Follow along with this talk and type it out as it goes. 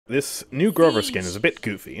This new Grover skin is a bit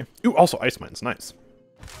goofy. Ooh, also Ice Mine's nice.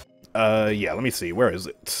 Yeah, let me see. Where is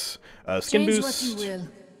it? Skin boost.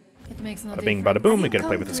 Bada bing, bada boom. We get to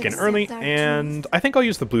play with the skin early, and I think I'll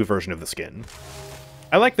use the blue version of the skin.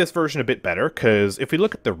 I like this version a bit better, because if we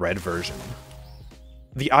look at the red version,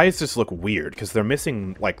 the eyes just look weird, because they're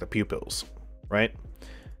missing, like, the pupils, right?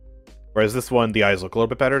 Whereas this one, the eyes look a little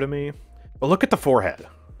bit better to me. But look at the forehead.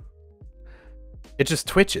 It just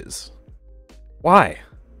twitches. Why?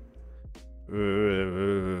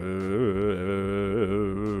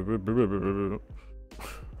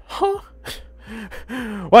 Huh?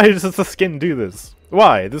 Why does the skin do this?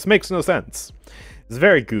 Why? This makes no sense. It's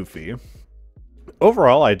very goofy.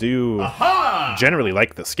 Overall, I do generally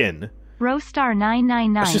like the skin.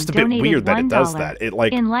 Rostar999 it's just a bit weird that it does that. It,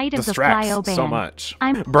 like, in light of distracts so much.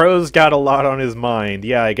 Bro's got a lot on his mind.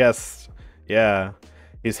 Yeah, I guess. Yeah.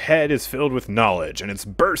 His head is filled with knowledge, and it's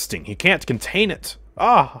bursting. He can't contain it.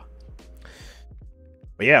 Ah!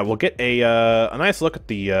 But yeah, we'll get a nice look at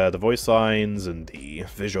the voice lines and the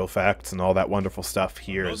visual effects and all that wonderful stuff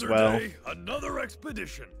here as well. Another day, another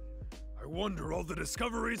expedition. I wonder all the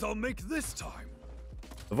discoveries I'll make this time.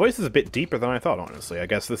 The voice is a bit deeper than I thought, honestly. I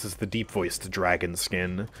guess this is the deep-voiced dragon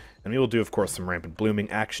skin. And we will do, of course, some rampant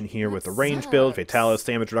blooming action here with the range build, fatalis,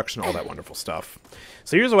 damage reduction, all that wonderful stuff.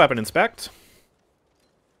 So here's a weapon inspect.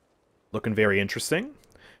 Looking very interesting.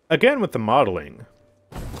 Again, with the modeling.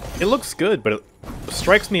 It looks good, but it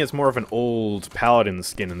strikes me as more of an old Paladin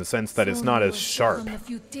skin in the sense that it's not as sharp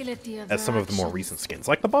as some of the more recent skins,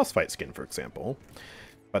 like the boss fight skin, for example.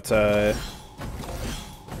 But,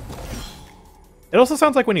 it also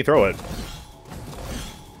sounds like when you throw it.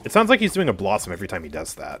 It sounds like he's doing a blossom every time he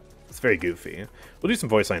does that. It's very goofy. We'll do some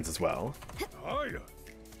voice lines as well. I'm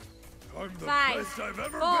the 5, best I've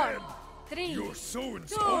ever 4, been. 3, You're so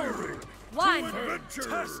inspiring. 1.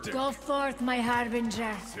 Fantastic. Go forth, my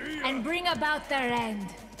harbinger, and bring about their end.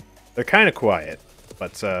 They're kind of quiet,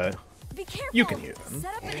 but Be careful. you can hear them.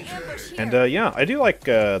 Set up an ambush here. And yeah, I do like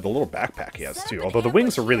the little backpack he has too, although the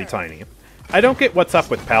wings are really tiny. I don't get what's up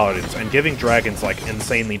with Paladins and giving dragons like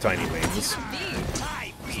insanely tiny wings. It's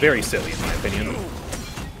very silly in my opinion.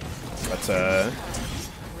 But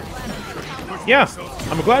yeah,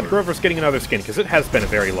 I'm glad Grover's getting another skin because it has been a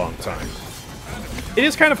very long time. It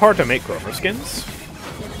is kind of hard to make Grover skins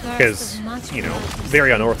because, you know,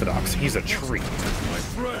 very unorthodox. He's a tree.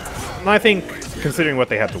 And I think, considering what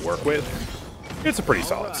they had to work with, it's a pretty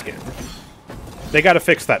solid skin. They gotta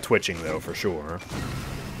fix that twitching though, for sure.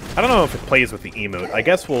 I don't know if it plays with the emote. I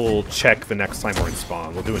guess we'll check the next time we're in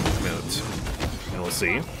spawn. We'll do an emote, and we'll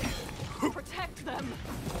see.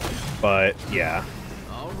 But, yeah.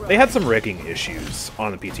 They had some rigging issues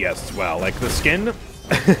on the PTS as well. Like, the skin...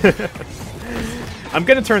 I'm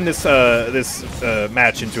gonna turn this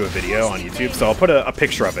match into a video on YouTube, so I'll put a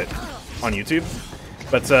picture of it on YouTube.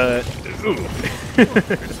 But, ooh.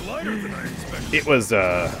 It was,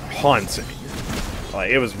 haunting.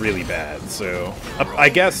 Like, it was really bad, so I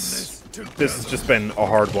guess this has just been a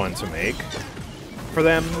hard one to make for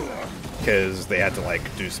them, because they had to, like,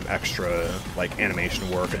 do some extra, like, animation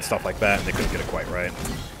work and stuff like that, and they couldn't get it quite right.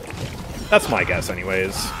 That's my guess,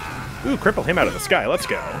 anyways. Ooh, cripple him out of the sky, let's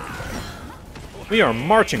go. We are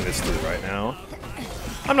marching this through right now.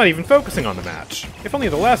 I'm not even focusing on the match. If only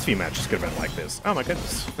the last few matches could have been like this. Oh my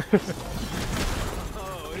goodness.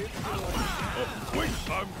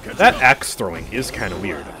 That axe throwing is kind of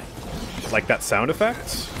weird. Like that sound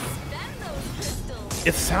effect.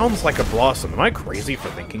 It sounds like a blossom. Am I crazy for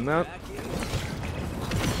thinking that?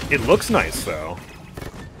 It looks nice, though.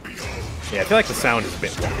 Yeah, I feel like the sound is a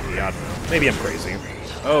bit wonky. I don't know. Maybe I'm crazy.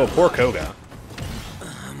 Oh, poor Koga.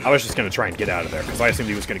 I was just going to try and get out of there, because I assumed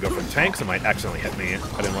he was going to go for the tanks and might accidentally hit me.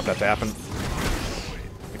 I didn't want that to happen.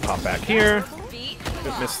 We pop back here.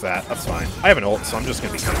 Missed that. That's fine. I have an ult, so I'm just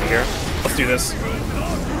going to be coming here. Let's do this.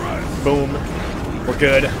 Boom. We're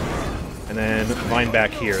good. And then mine back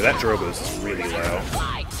here. That Drogo's is really low.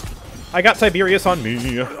 I got Tiberius on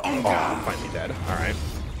me. Oh, I'm finally dead. Alright.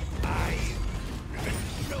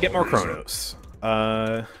 Get more Chronos.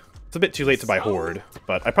 It's a bit too late to buy Hoard,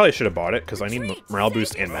 but I probably should have bought it, because I need morale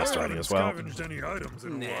boost and Master Riding as well.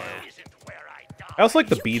 I also like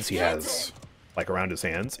the beads he has, like, around his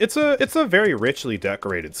hands. It's a very richly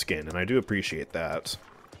decorated skin, and I do appreciate that.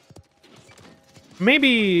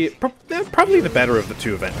 Maybe, probably the better of the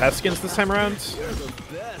two Event Pass skins this time around.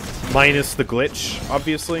 Minus the glitch,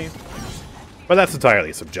 obviously. But that's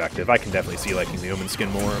entirely subjective. I can definitely see liking the Omen skin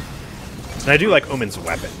more. And I do like Omen's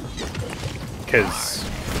weapon, because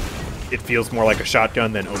it feels more like a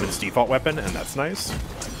shotgun than Omen's default weapon, and that's nice.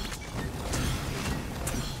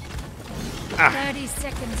 30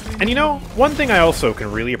 seconds And you know, one thing I also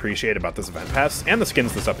can really appreciate about this event pass, and the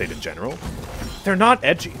skins this update in general, they're not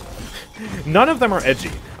edgy. None of them are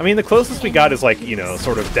edgy. I mean, the closest we got is, like, you know,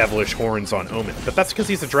 sort of devilish horns on Omen, but that's because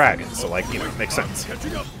he's a dragon, so, like, you know, it makes sense.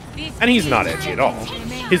 And he's not edgy at all.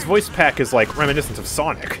 His voice pack is, like, reminiscent of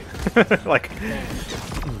Sonic. Like,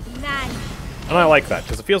 and I like that,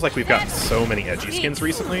 because it feels like we've gotten so many edgy skins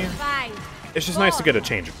recently. It's just nice to get a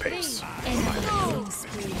change of pace.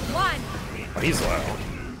 Oh, he's low.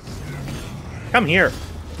 Come here.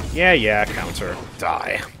 Yeah, counter.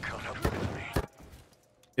 Die.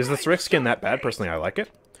 Is the Strix skin that bad? Personally, I like it.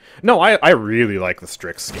 No, I really like the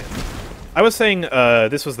Strix skin. I was saying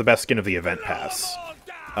this was the best skin of the event pass.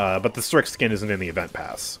 But the Strix skin isn't in the event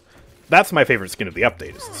pass. That's my favorite skin of the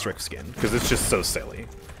update, is the Strix skin, because it's just so silly.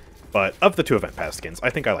 But of the two event pass skins, I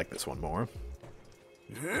think I like this one more.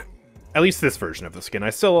 At least this version of the skin. I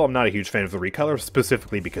still am not a huge fan of the recolor,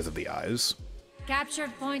 specifically because of the eyes.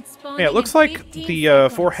 Captured point spawning. Yeah, it looks like the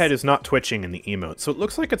forehead is not twitching in the emote, so it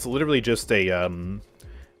looks like it's literally just a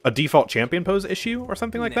default champion pose issue or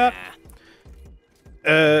something like that.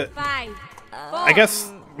 I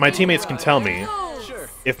guess my teammates can tell me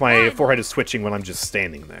if my forehead is twitching when I'm just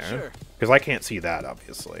standing there, because I can't see that,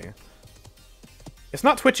 obviously. It's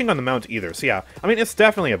not twitching on the mount either, so yeah, I mean, it's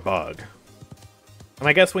definitely a bug. And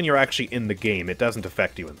I guess when you're actually in the game, it doesn't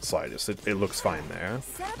affect you in the slightest. It looks fine there.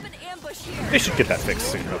 They should get that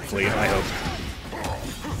fixed soon, hopefully, I hope.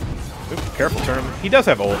 Oop, careful term. He does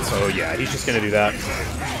have ult, so yeah, he's just gonna do that.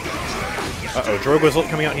 Uh-oh, Drogo's ult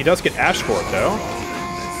coming out. He does get Ash for it, though.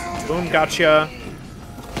 Boom, gotcha.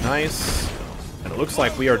 Nice. And it looks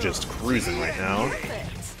like we are just cruising right now.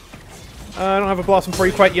 I don't have a Blossom for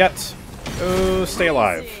you quite yet. Oh, stay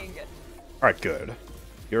alive. Alright, good.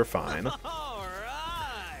 You're fine.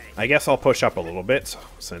 I guess I'll push up a little bit,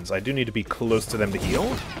 since I do need to be close to them to heal.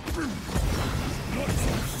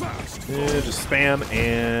 Just spam,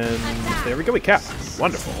 and there we go, we cap.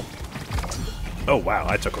 Wonderful. Oh, wow,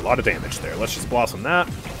 I took a lot of damage there. Let's just Blossom that.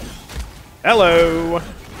 Hello!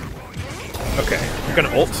 Okay, I'm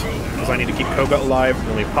gonna ult, because I need to keep Koga alive, and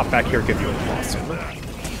then we pop back here and give you a Blossom.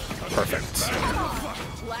 Perfect.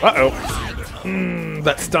 Uh-oh.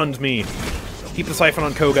 That stunned me. Keep the Siphon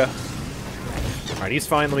on Koga. Alright, he's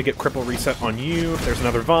fine. Let me get Cripple Reset on you. There's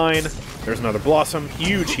another Vine. There's another Blossom.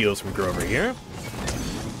 Huge heals from Grover here.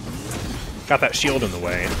 Got that shield in the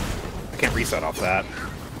way. I can't reset off that.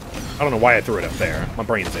 I don't know why I threw it up there. My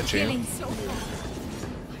brain's itchy.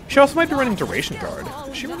 She also might be running Duration Guard.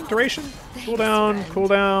 Is she running Duration? Cool down, cool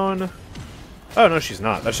down. Oh, no, she's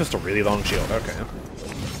not. That's just a really long shield. Okay.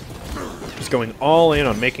 Just going all in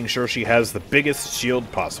on making sure she has the biggest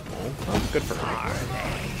shield possible. Oh, good for her.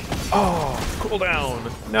 Oh, cool down.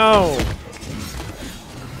 No.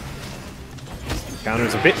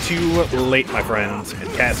 Counter's a bit too late, my friends. And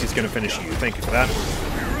Cassie's going to finish you. Thank you for that.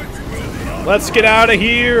 Let's get out of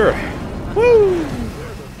here. Woo.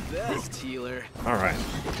 Alright.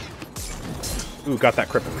 Ooh, got that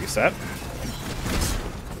cripple reset.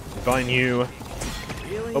 Vine you.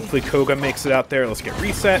 Hopefully Koga makes it out there. Let's get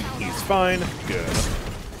reset. He's fine. Good.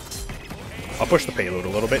 I'll push the payload a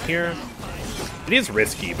little bit here. It is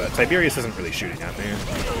risky, but Tiberius isn't really shooting at me.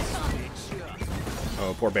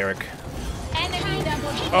 Oh, poor Barrack.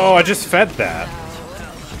 Oh, I just fed that.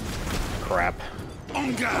 Crap.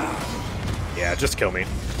 Yeah, just kill me.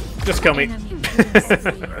 Just kill me.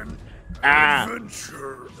 Ah!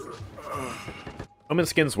 Omen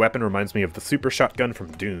Skin's weapon reminds me of the super shotgun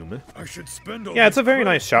from Doom. Yeah, it's a very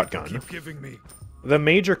nice shotgun. The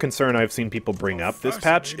major concern I've seen people bring up this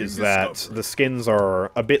patch is that the skins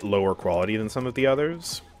are a bit lower quality than some of the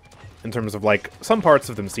others. In terms of, like, some parts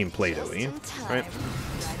of them seem Play-Doh-y, right?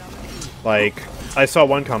 Like, I saw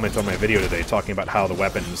one comment on my video today talking about how the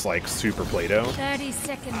weapon's, like, super Play-Doh. 30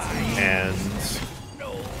 seconds. And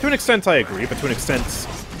to an extent I agree, but to an extent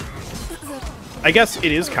I guess it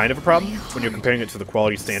is kind of a problem when you're comparing it to the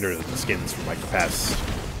quality standard of the skins from, like, the past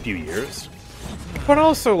few years. But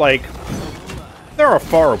also, like, there are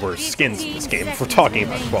far worse skins in this game if we're talking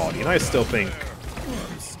about quality, and I still think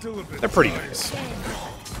they're pretty nice.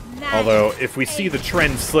 Although, if we see the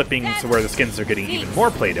trend slipping to where the skins are getting even more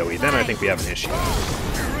Play-Doh-y, then I think we have an issue.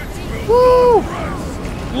 Woo!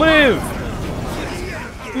 Live!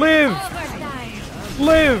 Live!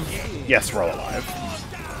 Live! Yes, we're all alive.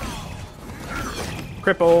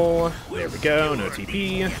 Cripple. There we go. No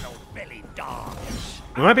TP.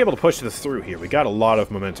 We might be able to push this through here. We got a lot of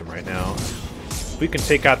momentum right now. We can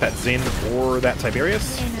take out that Zin or that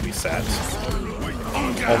Tiberius. We set.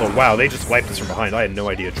 Although, wow, they just wiped us from behind. I had no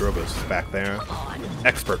idea Drogo's was back there.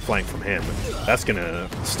 Expert flank from him. That's gonna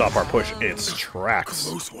stop our push in its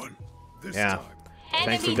tracks. This Yeah. time,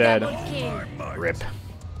 Thanks for Enemy dead. double kill. might. Rip.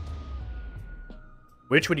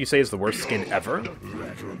 Which would you say is the worst skin ever?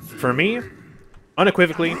 For me,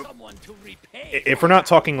 unequivocally, if we're not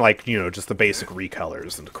talking like, you know, just the basic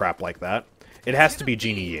recolors and crap like that, it has to be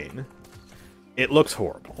Genie Ying. It looks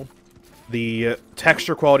horrible. The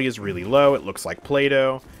texture quality is really low, it looks like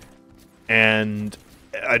Play-Doh, and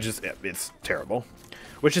it's terrible.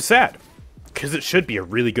 Which is sad, because it should be a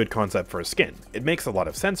really good concept for a skin. It makes a lot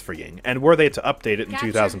of sense for Ying, and were they to update it in Capture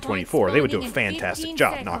 2024, point they would do a spawning in fantastic 15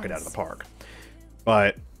 job, knock it out of seconds. the park.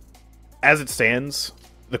 But as it stands,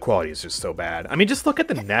 the quality is just so bad. I mean, just look at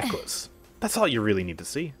the necklace. That's all you really need to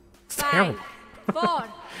see. It's terrible. 5, 4,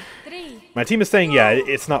 3. My team is saying, yeah,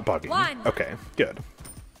 it's not bugging. One. Okay, good.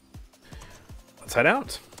 Let's head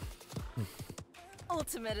out.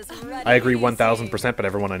 Ultimate is ready. I agree 1000%, but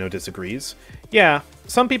everyone I know disagrees. Yeah,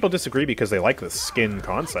 some people disagree because they like the skin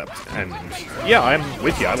concept. And yeah, I'm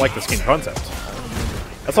with you. I like the skin concept.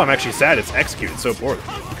 That's why I'm actually sad it's executed so poorly.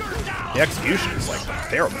 The execution is, like,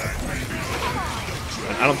 terrible.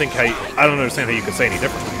 And I don't understand how you could say any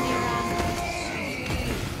differently.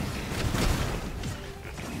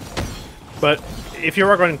 But if you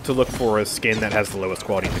are going to look for a skin that has the lowest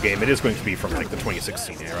quality in the game, it is going to be from, like, the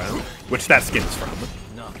 2016 era, which that skin is from.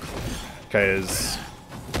 Because,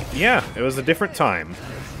 yeah, it was a different time.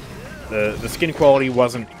 The skin quality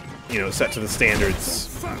wasn't, you know, set to the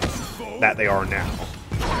standards that they are now.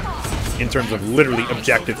 In terms of literally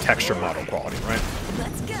objective texture model quality, right?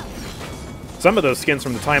 Let's go. Some of those skins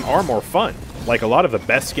from the time are more fun. Like, a lot of the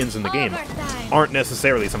best skins in the game aren't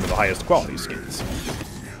necessarily some of the highest quality skins.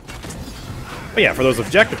 But yeah, for those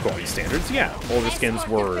objective quality standards, yeah, older skins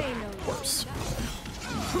were worse.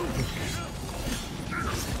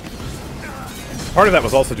 Part of that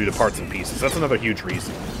was also due to parts and pieces. That's another huge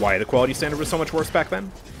reason why the quality standard was so much worse back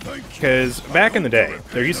then. Because back in the day,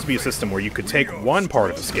 there used to be a system where you could take one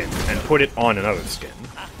part of a skin and put it on another skin.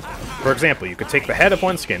 For example, you could take the head of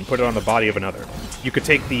one skin, put it on the body of another. You could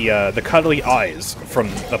take the cuddly eyes from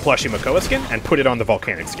the plushy Makoa skin and put it on the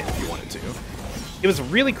volcanic skin if you wanted to. It was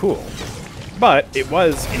really cool, but it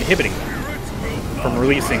was inhibiting them from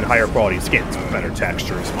releasing higher quality skins with better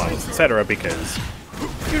textures, models, etc. because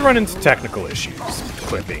you'd run into technical issues,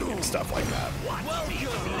 clipping and stuff like that.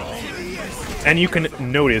 And you can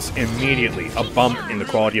notice immediately a bump in the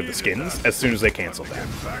quality of the skins as soon as they canceled them.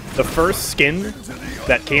 The first skin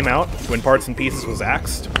that came out when Parts and Pieces was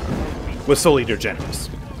axed was Soul Eater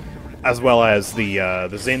Genos, as well as the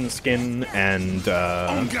Zin skin and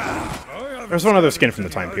there's one other skin from the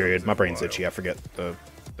time period. My brain's itchy. I forget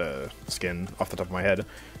the skin off the top of my head,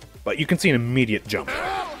 but you can see an immediate jump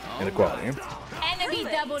in the quality. Enemy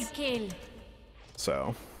double kill.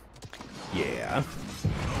 So, yeah.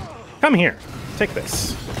 Come here. Take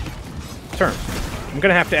this. Turn. I'm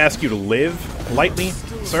gonna have to ask you to live politely,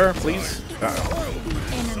 sir, please.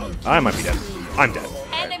 Enemy. I might be dead. I'm dead.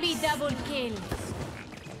 Enemy double kill.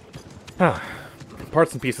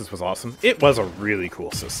 Parts and Pieces was awesome. It was a really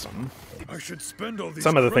cool system. I should spend all these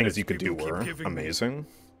Some of the credits things you could do people keep were giving me. amazing.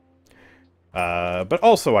 But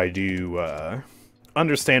also I do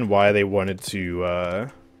understand why they wanted to,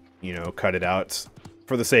 you know, cut it out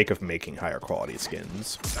for the sake of making higher quality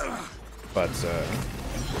skins. But,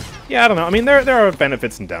 yeah, I don't know. I mean, there are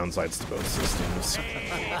benefits and downsides to both systems.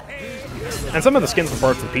 And some of the skins for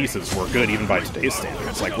Parts and Pieces were good even by today's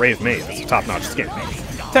standards, like Rave Maeve is a top-notch skin.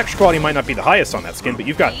 Texture quality might not be the highest on that skin, but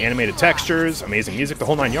you've got animated textures, amazing music, the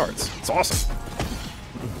whole 9 yards. It's awesome.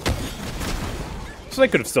 So they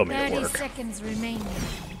could have still made it 30 work. seconds remaining.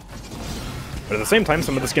 But at the same time,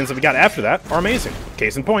 some of the skins that we got after that are amazing.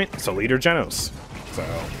 Case in point, Soul Eater Genos. So,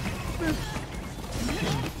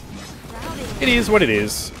 it is what it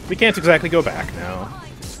is. We can't exactly go back now.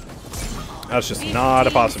 That's just not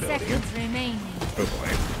a 15 possibility. seconds remaining. Oh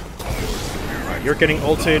boy. Alright, you're getting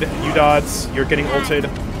ulted. You dods, you're getting ulted.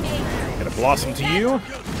 Gonna blossom to you.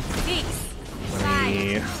 6, Let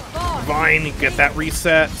me 4, Vine, get that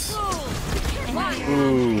reset. 2,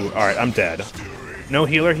 Ooh, alright, I'm dead. No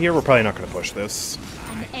healer here, we're probably not gonna push this.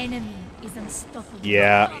 an enemy is unstoppable.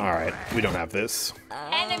 Yeah, alright, we don't have this.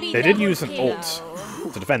 Enemy They did double use an kill. ult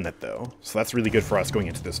to defend that, though, so that's really good for us going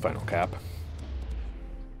into this final cap.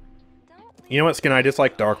 You know what skin I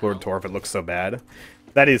dislike? Dark Lord Torv. It looks so bad.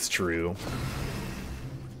 That is true.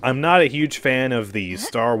 I'm not a huge fan of the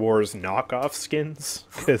Star Wars knockoff skins,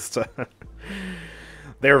 because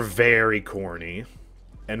they're very corny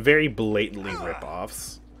and very blatantly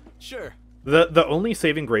rip-offs. Sure. The only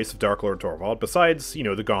saving grace of Dark Lord Torvald, besides, you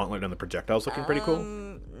know, the gauntlet and the projectiles looking pretty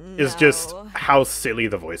cool, is just how silly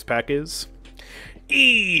the voice pack is.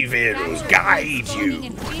 Evils guide you.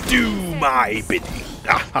 Do my bidding.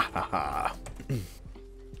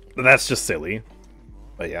 That's just silly.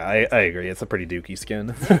 But yeah, I agree. It's a pretty dookie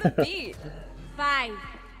skin. 5,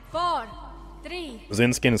 4, 3.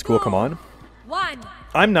 Zen skin is cool, come on. 1.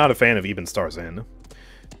 I'm not a fan of Even Star Zen.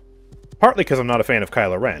 Partly because I'm not a fan of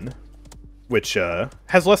Kylo Ren, which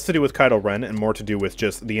has less to do with Kylo Ren and more to do with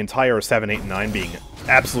just the entire 7, 8, and 9 being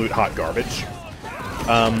absolute hot garbage.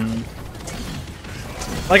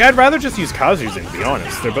 Like, I'd rather just use Kazu's in, to be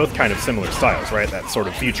honest. They're both kind of similar styles, right? That sort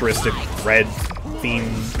of futuristic red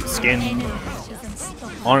theme skin.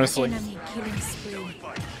 Honestly.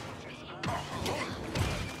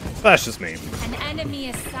 That's just me. An enemy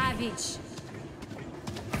is savage.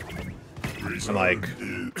 And like,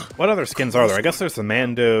 what other skins are there? I guess there's the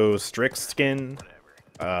Mando Strix skin.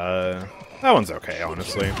 That one's okay,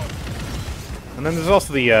 honestly. And then there's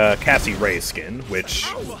also the Cassie Ray skin, which,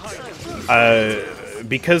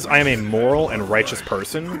 because I am a moral and righteous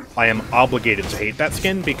person, I am obligated to hate that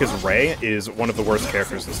skin because Rey is one of the worst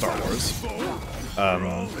characters in Star Wars.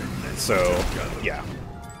 So, yeah.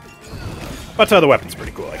 But the weapon's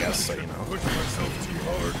pretty cool, I guess, so, you know.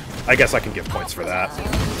 I guess I can give points for that.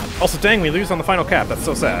 Also, dang, we lose on the final cap. That's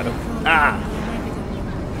so sad. Ah!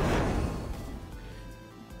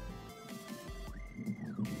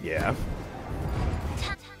 Yeah.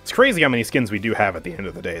 It's crazy how many skins we do have at the end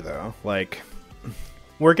of the day, though. Like,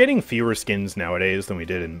 we're getting fewer skins nowadays than we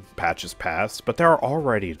did in patches past, but there are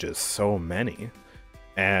already just so many.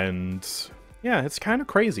 And, yeah, it's kind of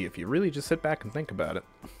crazy if you really just sit back and think about it.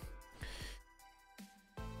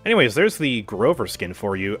 Anyways, there's the Grover skin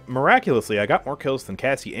for you. Miraculously, I got more kills than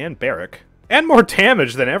Cassie and Barrick, and more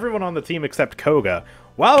damage than everyone on the team except Koga,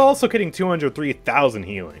 while also getting 203,000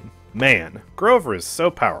 healing. Man, Grover is so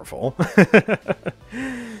powerful.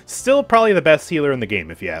 Still probably the best healer in the game,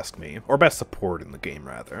 if you ask me. Or best support in the game,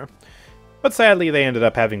 rather. But sadly, they ended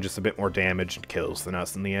up having just a bit more damage and kills than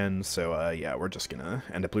us in the end, so yeah, we're just gonna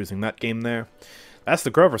end up losing that game there. That's the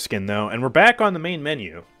Grover skin, though, and we're back on the main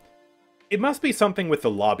menu. It must be something with the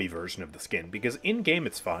lobby version of the skin, because in-game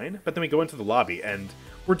it's fine, but then we go into the lobby, and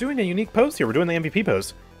we're doing a unique pose here. We're doing the MVP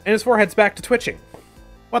pose, and his forehead's back to twitching.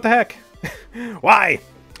 What the heck? Why?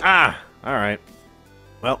 Ah, alright.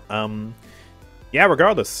 Well, yeah,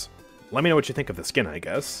 regardless, let me know what you think of the skin, I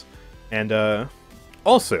guess. And,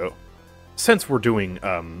 also, since we're doing,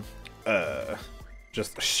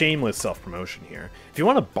 just shameless self-promotion here, if you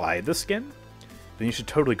want to buy the skin, then you should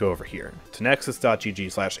totally go over here to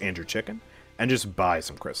nexus.gg/AndrewChicken and just buy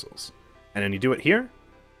some crystals. And then you do it here,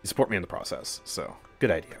 you support me in the process. So,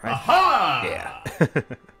 good idea, right? Aha! Yeah.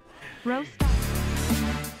 Roast.